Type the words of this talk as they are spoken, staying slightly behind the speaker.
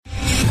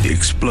The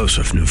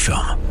explosive new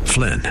film,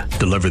 Flynn,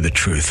 deliver the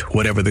truth,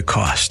 whatever the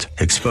cost,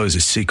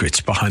 exposes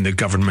secrets behind the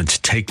government's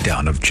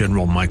takedown of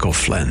General Michael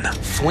Flynn.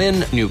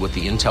 Flynn knew what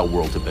the intel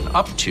world had been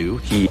up to.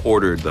 He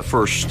ordered the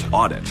first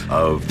audit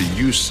of the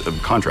use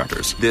of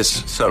contractors.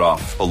 This set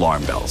off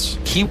alarm bells.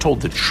 He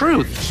told the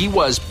truth. He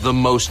was the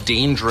most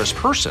dangerous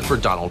person for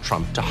Donald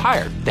Trump to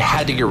hire. They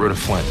had to get rid of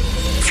Flynn.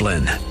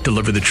 Flynn,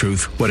 deliver the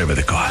truth, whatever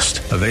the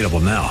cost. Available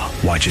now.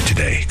 Watch it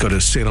today. Go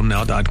to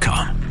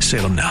salemnow.com.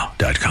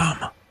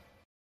 salemnow.com.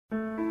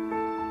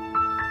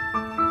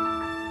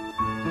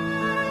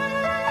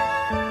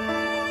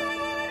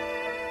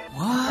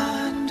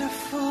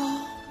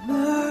 Wonderful,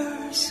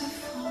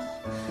 merciful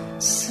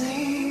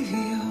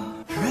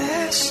Savior,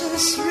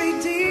 precious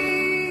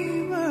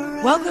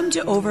Redeemer. Welcome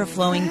to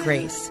Overflowing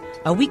Grace,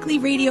 a weekly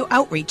radio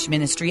outreach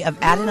ministry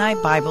of Adonai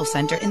Bible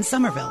Center in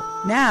Somerville.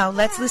 Now,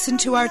 let's listen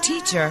to our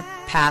teacher,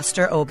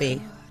 Pastor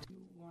Obi.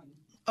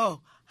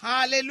 Oh,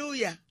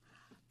 hallelujah.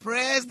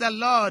 Praise the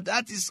Lord.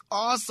 That is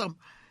awesome.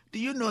 Do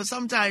you know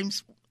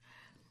sometimes,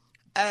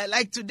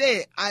 like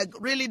today, I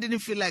really didn't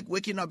feel like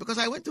waking up because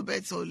I went to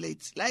bed so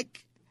late.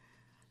 Like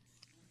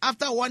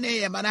after 1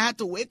 a.m. and I had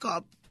to wake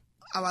up.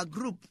 Our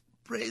group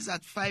prays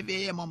at 5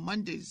 a.m. on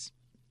Mondays.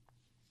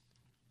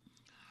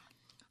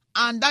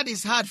 And that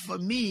is hard for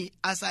me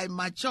as I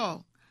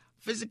mature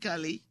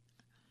physically.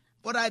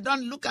 But I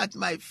don't look at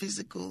my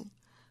physical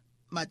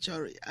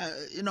maturity,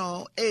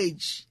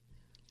 age.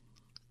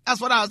 That's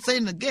what I was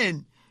saying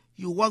again.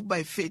 You walk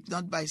by faith,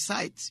 not by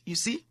sight. You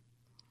see?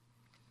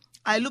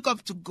 I look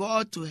up to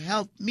God to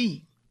help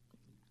me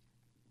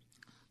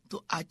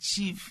to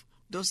achieve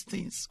those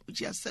things which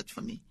He has set for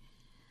me.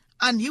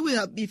 And He will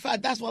help me. In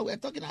fact, that's what we're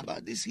talking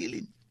about, this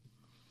healing.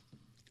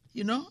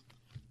 You know?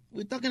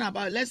 We're talking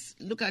about, let's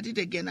look at it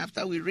again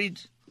after we read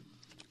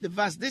the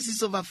verse. This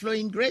is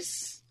Overflowing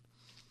Grace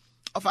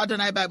of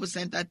Adonai Bible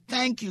Center.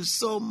 Thank you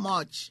so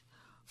much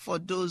for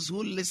those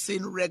who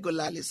listen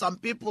regularly. Some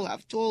people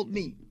have told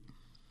me,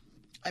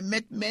 I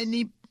met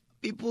many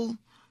people,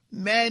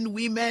 men,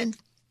 women,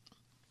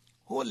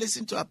 who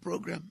listen to our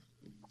program.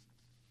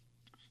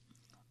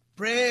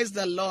 Praise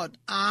the Lord.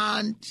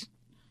 And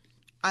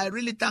I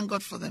really thank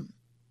God for them.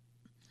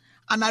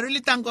 And I really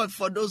thank God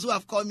for those who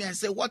have called me and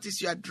said, what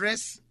is your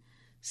address?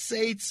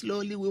 Say it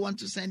slowly. We want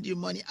to send you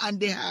money. And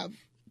they have.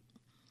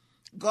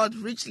 God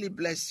richly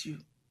bless you.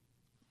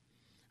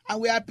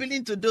 And we are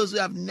appealing to those who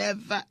have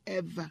never,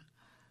 ever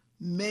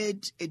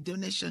made a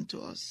donation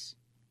to us.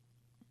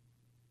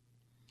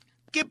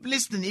 Keep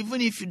listening, even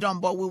if you don't,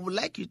 but we would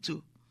like you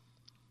to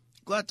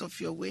go out of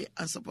your way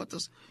and support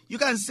us. You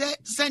can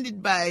send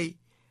it by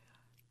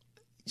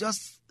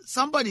just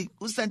somebody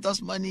who sent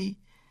us money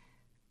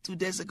 2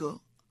 days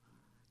ago.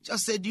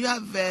 Just said, do you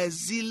have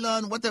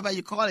Zilon, whatever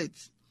you call it?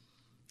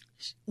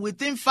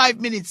 Within 5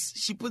 minutes,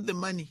 she put the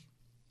money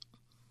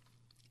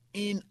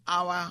in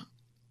our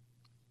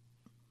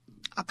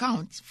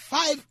account.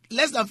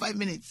 Less than 5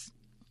 minutes.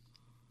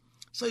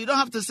 So you don't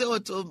have to say,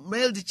 to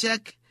mail the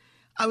check,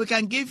 and we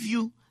can give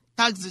you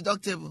tax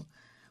deductible.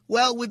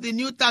 Well, with the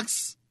new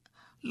tax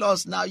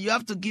laws now, you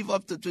have to give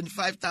up to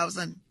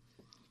 $25,000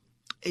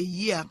 a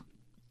year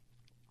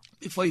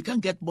before you can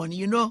get money.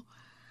 You know,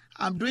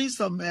 I'm doing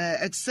some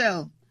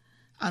Excel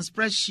and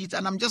spreadsheet,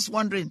 and I'm just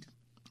wondering,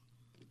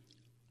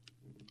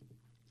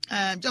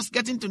 just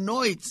getting to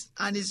know it,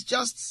 and it's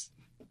just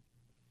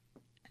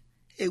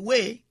a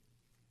way.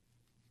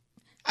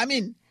 I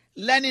mean,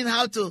 learning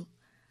how to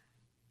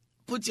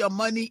put your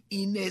money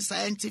in a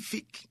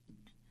scientific,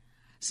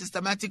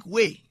 systematic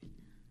way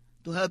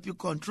to help you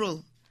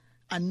control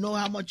and know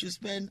how much you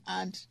spend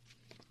and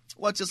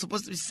what you're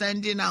supposed to be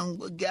sending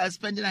and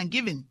spending and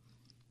giving.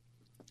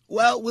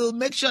 Well, we'll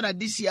make sure that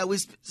this year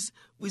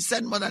we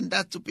send more than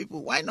that to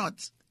people. Why not?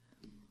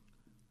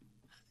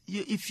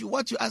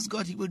 What you ask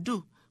God, He will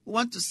do. We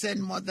want to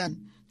send more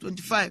than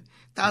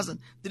 25,000.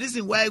 The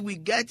reason why we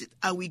get it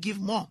and we give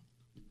more.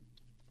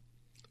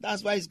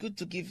 That's why it's good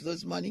to give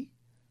those money,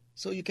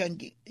 so you can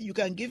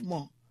give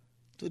more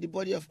to the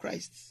body of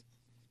Christ.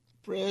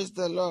 Praise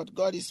the Lord.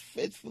 God is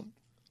faithful.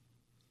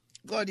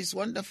 God is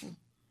wonderful.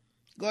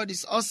 God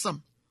is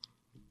awesome.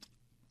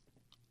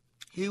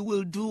 He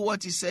will do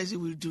what He says He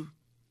will do.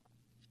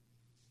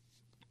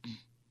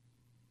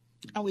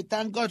 And we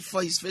thank God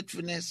for His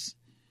faithfulness,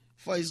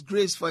 for His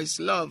grace, for His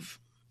love.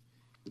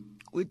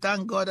 We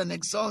thank God and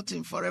exalt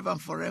Him forever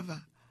and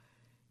forever.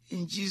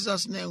 In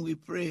Jesus' name we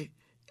pray.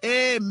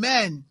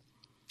 Amen.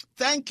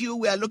 Thank you.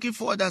 We are looking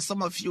forward that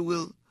some of you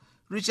will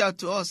reach out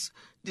to us.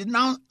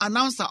 The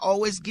announcer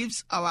always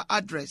gives our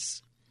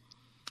address.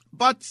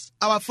 But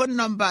our phone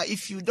number,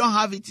 if you don't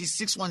have it, is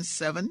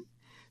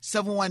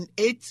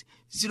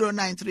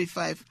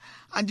 617-718-0935.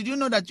 And did you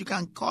know that you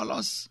can call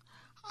us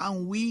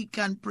and we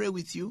can pray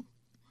with you?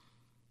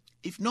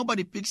 If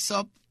nobody picks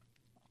up,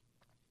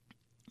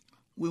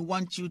 we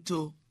want you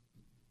to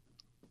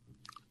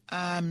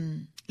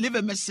leave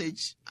a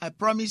message. I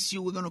promise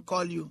you we're going to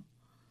call you.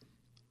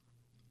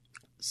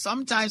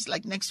 Sometimes,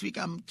 like next week,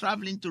 I'm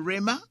traveling to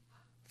Rhema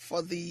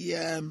for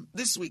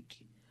this week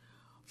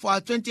for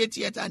our 28th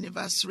year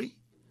anniversary.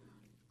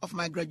 of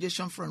my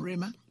graduation from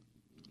Rhema.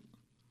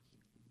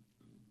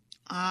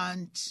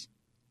 And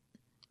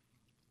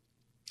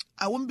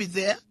I won't be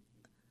there.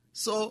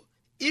 So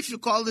if you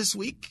call this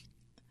week,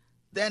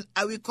 then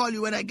I will call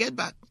you when I get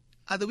back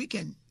at the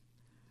weekend.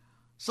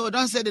 So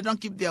don't say they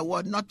don't keep their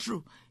word. Not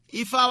true.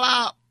 If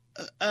our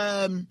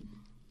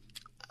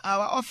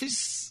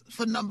office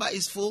phone number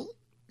is full,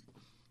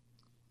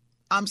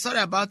 I'm sorry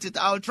about it.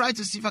 I'll try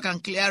to see if I can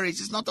clear it.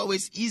 It's not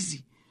always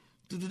easy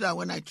to do that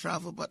when I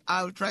travel, but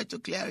I'll try to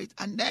clear it.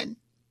 And then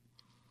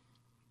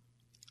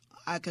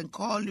I can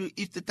call you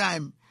if the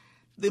time,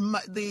 the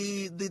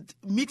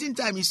meeting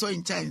time is so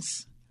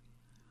intense.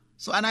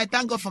 So, and I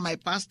thank God for my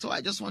pastor.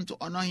 I just want to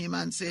honor him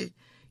and say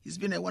he's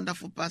been a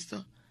wonderful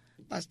pastor.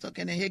 Pastor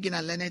Kenneth Hagin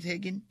and Leonard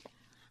Hagin.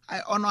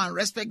 I honor and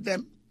respect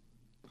them.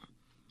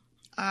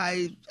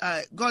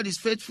 God is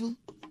faithful.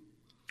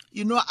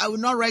 You know, I will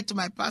not write to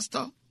my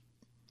pastor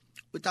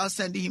without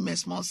sending him a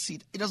small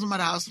seed. It doesn't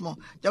matter how small.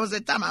 There was a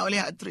time I only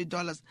had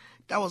 $3.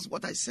 That was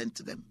what I sent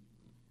to them.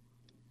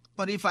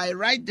 But if I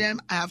write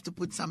them, I have to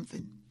put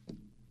something.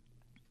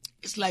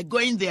 It's like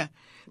going there.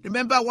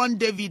 Remember when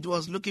David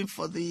was looking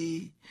for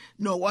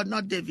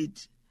not David.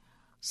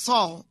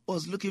 Saul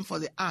was looking for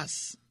the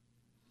ass,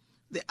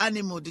 the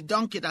animal, the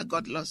donkey that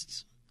got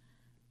lost.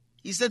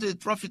 He said to the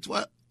prophet,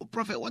 what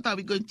are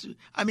we going to,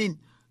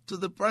 to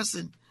the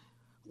person,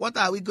 what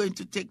are we going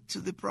to take to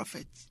the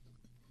prophet?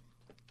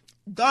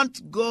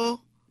 Don't go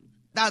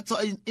that,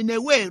 in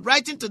a way,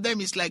 writing to them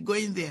is like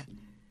going there.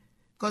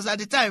 Because at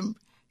the time,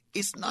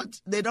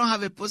 they don't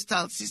have a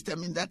postal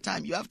system in that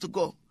time. You have to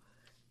go.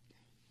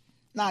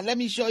 Now, let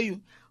me show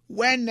you.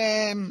 When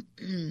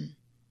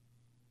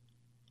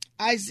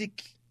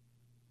Isaac,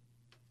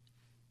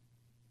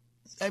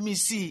 let me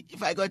see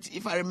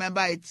if I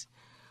remember it.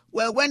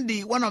 Well, when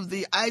one of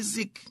the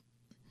Isaac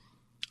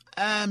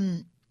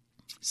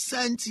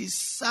sent his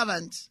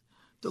servant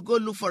to go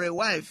look for a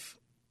wife.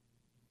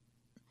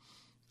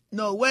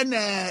 No, when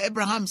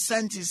Abraham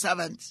sent his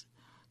servant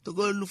to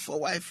go look for a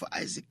wife for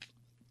Isaac,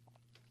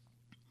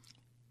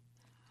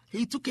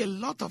 he took a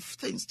lot of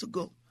things to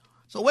go.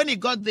 So when he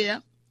got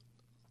there,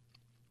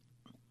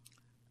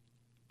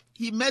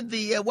 he met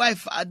the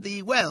wife at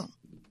the well.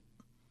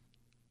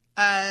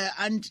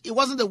 And it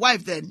wasn't the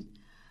wife then.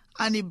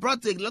 And he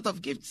brought a lot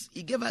of gifts.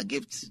 He gave her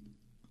gifts.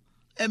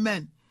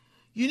 Amen.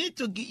 You need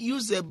to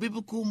use a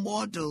biblical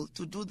model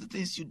to do the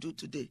things you do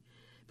today.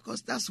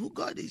 Because that's who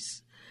God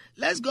is.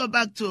 Let's go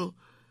back to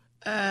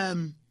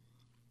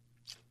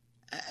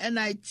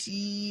NIT,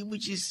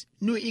 which is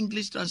New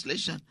English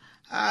Translation.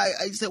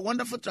 It's a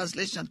wonderful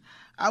translation.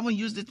 I haven't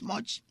used it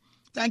much.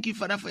 Thank you,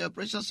 Father, for your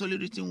precious holy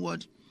written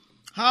word.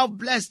 How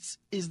blessed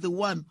is the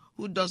one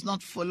who does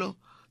not follow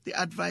the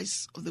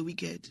advice of the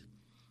wicked,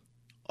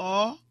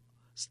 or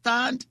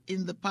stand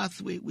in the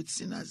pathway with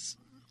sinners,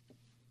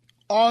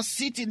 or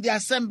sit in the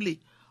assembly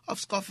of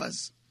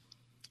scoffers.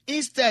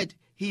 Instead,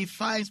 he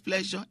finds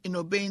pleasure in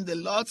obeying the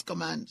Lord's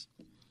command.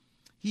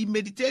 He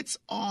meditates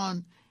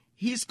on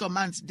his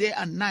commands day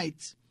and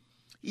night.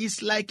 He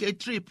is like a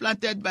tree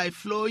planted by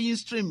flowing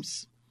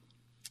streams.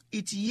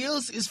 It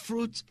yields its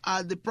fruit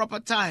at the proper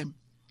time,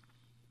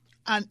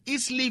 and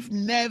its leaf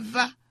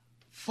never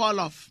fall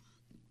off.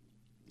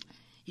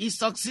 He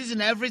succeeds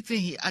in everything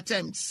he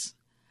attempts.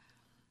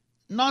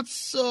 Not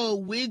so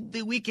with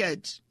the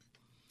wicked.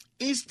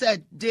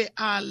 Instead, they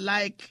are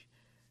like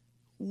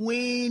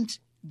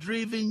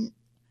wind-driven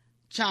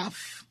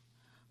chaff.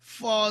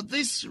 For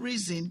this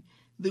reason,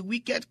 the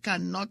wicked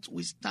cannot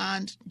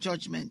withstand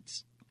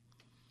judgment,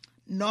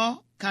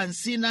 nor can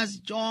sinners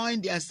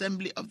join the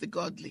assembly of the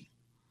godly.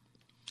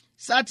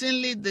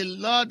 Certainly, the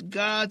Lord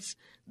guards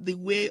the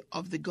way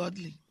of the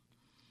godly,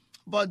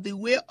 but the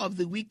way of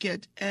the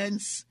wicked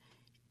ends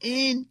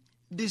in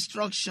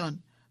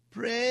destruction.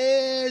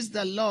 Praise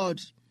the Lord.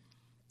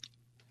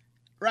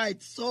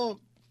 Right, so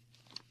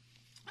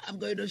I'm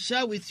going to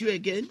share with you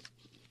again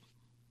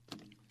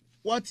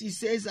what he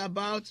says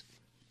about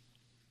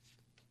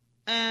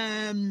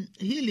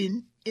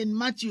healing in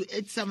Matthew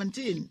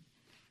 8:17.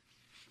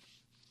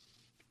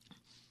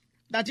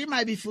 That it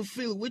might be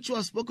fulfilled, which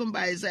was spoken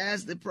by Isaiah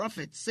the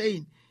prophet,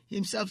 saying,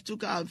 himself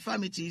took our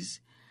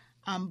infirmities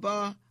and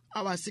bore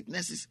our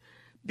sicknesses.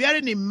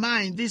 Bearing in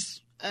mind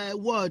this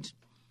word,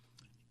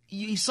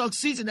 he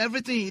succeeds in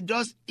everything he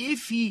does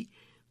if he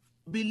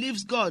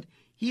believes God.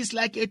 He's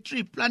like a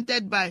tree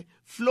planted by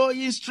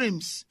flowing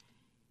streams.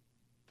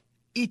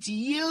 It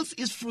yields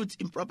its fruit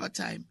in proper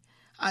time,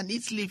 and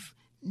its leaf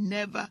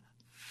never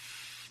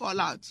fall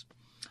out.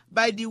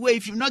 By the way,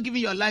 if you've not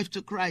given your life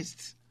to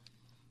Christ,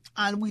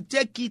 and we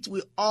take it,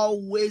 we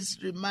always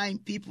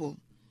remind people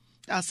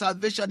that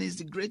salvation is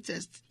the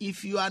greatest.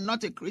 If you are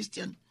not a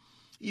Christian,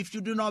 if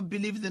you do not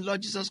believe in the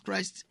Lord Jesus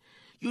Christ,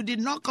 you did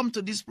not come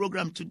to this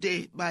program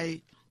today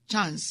by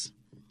chance.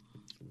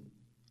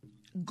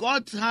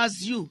 God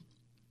has you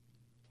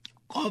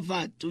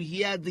covered to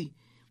hear the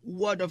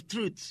word of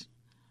truth.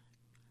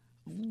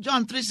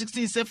 John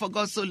 3:16 says, for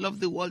God so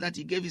loved the world that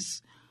he gave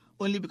his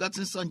only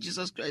begotten Son,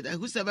 Jesus Christ, that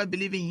whosoever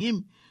believes in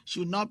him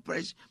should not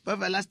perish, but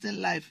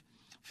everlasting life.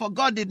 For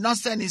God did not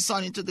send his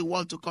son into the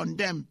world to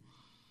condemn.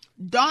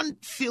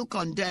 Don't feel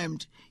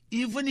condemned,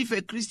 even if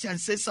a Christian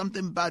says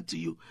something bad to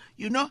you.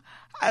 You know,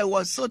 I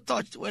was so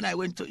touched when I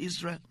went to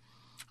Israel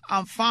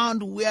and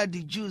found where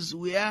the Jews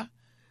were.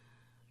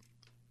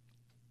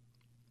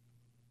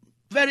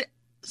 Very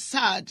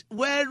sad,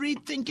 very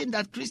thinking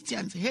that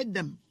Christians hate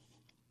them.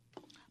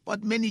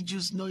 But many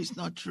Jews know it's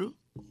not true.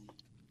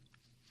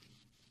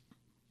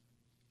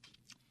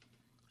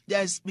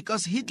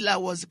 Because Hitler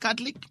was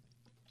Catholic,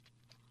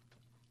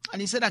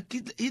 and he said that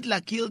Hitler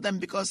killed them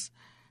because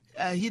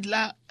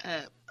Hitler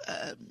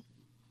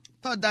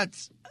thought that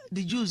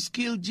the Jews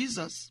killed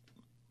Jesus.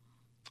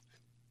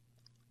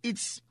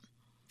 It's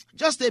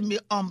just a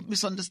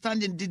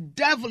misunderstanding. The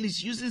devil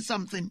is using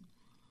something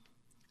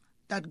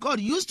that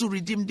God used to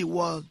redeem the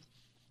world.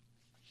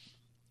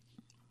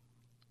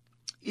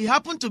 It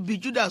happened to be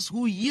Judas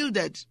who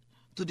yielded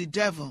to the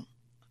devil.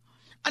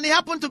 And he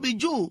happened to be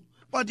Jew,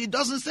 but it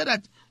doesn't say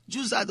that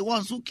Jews are the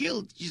ones who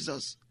killed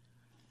Jesus.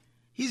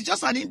 He's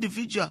just an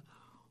individual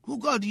who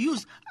God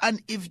used.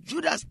 And if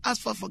Judas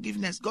asked for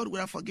forgiveness, God would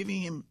have forgiven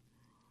him.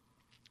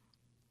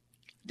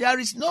 There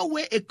is no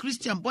way a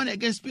Christian born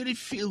again,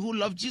 spirit-filled, who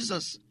loved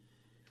Jesus,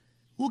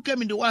 who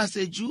came in the world as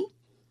a Jew,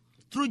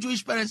 through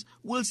Jewish parents,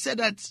 will say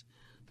that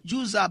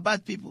Jews are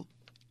bad people.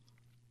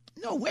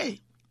 No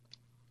way.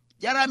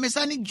 There are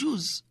Messianic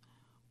Jews.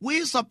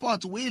 We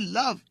support, we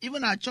love,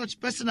 even our church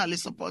personally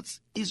supports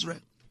Israel.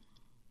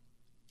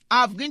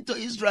 I've been to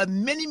Israel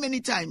many,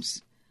 many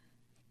times.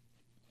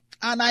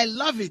 And I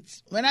love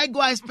it. When I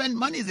go, I spend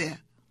money there.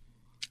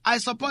 I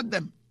support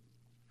them.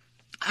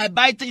 I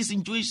buy things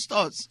in Jewish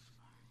stores.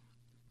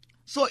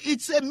 So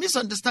it's a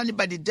misunderstanding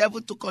by the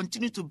devil to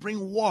continue to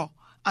bring war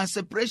and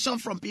separation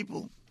from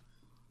people.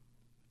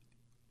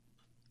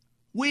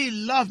 We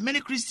love, many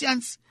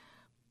Christians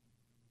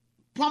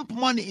pump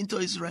money into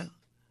Israel.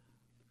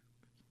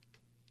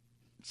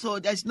 So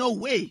there's no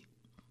way.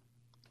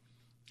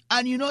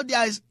 And you know,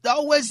 there's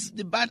always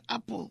the bad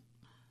apple.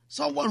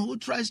 Someone who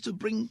tries to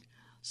bring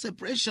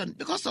separation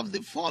because of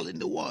the fall in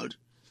the world.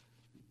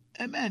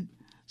 Amen.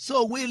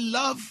 So we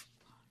love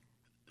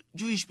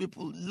Jewish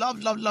people.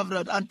 Love.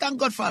 And thank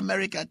God for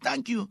America.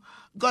 Thank you,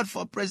 God,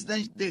 for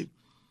President's Day.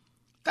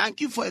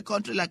 Thank you for a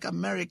country like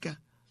America.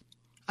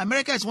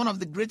 America is one of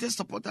the greatest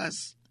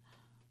supporters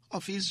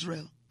of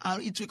Israel.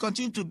 And it will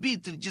continue to be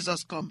till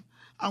Jesus comes.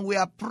 And we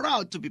are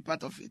proud to be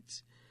part of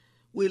it.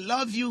 We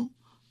love you.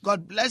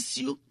 God bless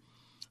you.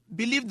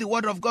 Believe the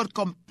word of God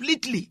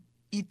completely.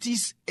 It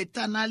is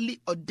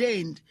eternally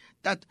ordained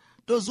that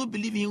those who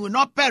believe in him will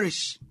not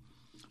perish,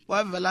 but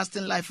have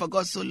everlasting life. For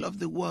God so loved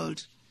the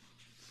world.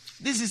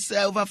 This is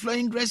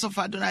Overflowing Grace of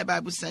Adonai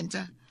Bible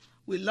Center.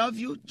 We love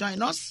you.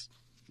 Join us.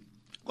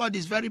 God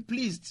is very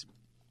pleased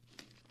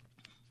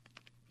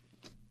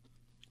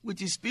with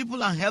his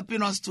people and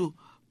helping us to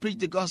preach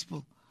the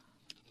gospel.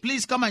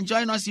 Please come and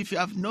join us if you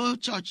have no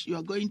church you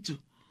are going to.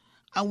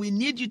 And we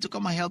need you to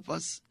come and help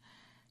us.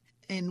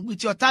 And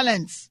with your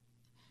talents,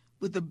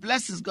 with the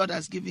blessings God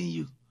has given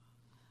you.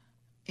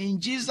 In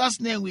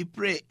Jesus' name we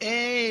pray.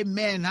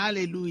 Amen.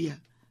 Hallelujah.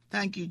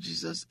 Thank you,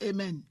 Jesus.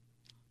 Amen.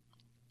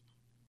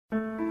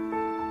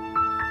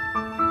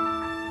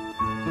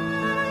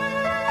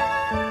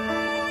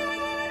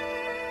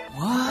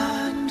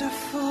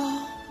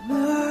 Wonderful,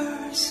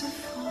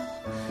 merciful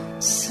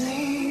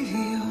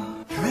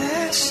Savior,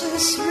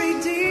 precious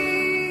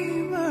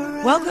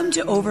Redeemer. Welcome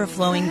to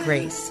Overflowing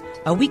Grace,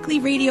 a weekly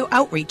radio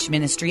outreach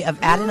ministry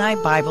of Adonai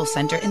Bible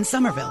Center in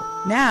Somerville.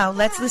 Now,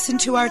 let's listen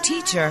to our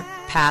teacher,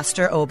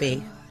 Pastor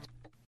Obi.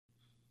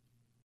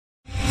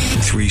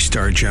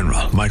 3-star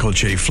General Michael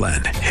J.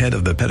 Flynn, head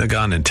of the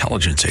Pentagon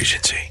Intelligence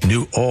Agency,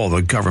 knew all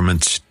the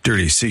government's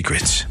dirty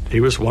secrets. He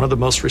was one of the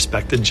most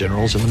respected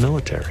generals in the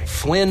military.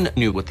 Flynn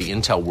knew what the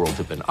intel world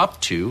had been up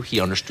to.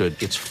 He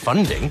understood its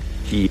funding.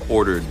 He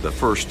ordered the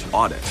first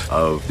audit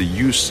of the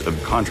use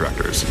of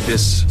contractors.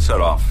 This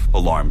set off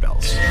alarm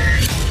bells.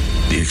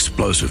 The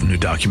explosive new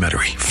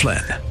documentary,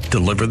 Flynn,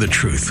 Deliver the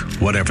Truth,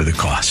 Whatever the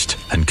Cost,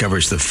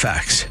 uncovers the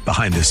facts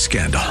behind this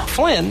scandal.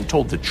 Flynn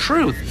told the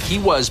truth. He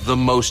was the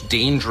most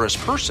dangerous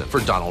person for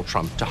Donald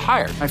Trump to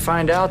hire. I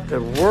find out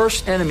the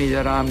worst enemy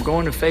that I'm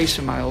going to face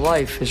in my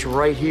life is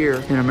right here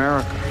in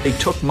America. They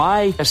took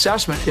my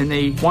assessment and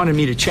they wanted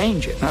me to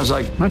change it. And I was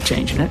like, I'm not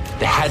changing it.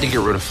 They had to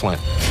get rid of Flynn.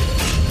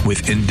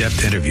 With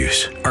in-depth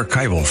interviews,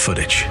 archival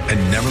footage,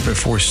 and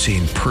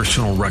never-before-seen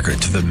personal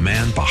records of the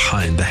man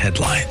behind the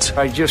headlines.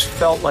 I just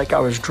felt like I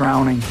was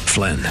drowning.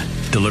 Flynn,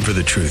 Deliver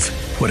the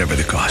Truth, Whatever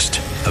the Cost.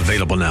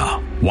 Available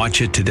now.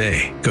 Watch it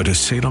today. Go to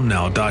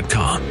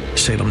salemnow.com.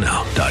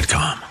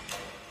 salemnow.com.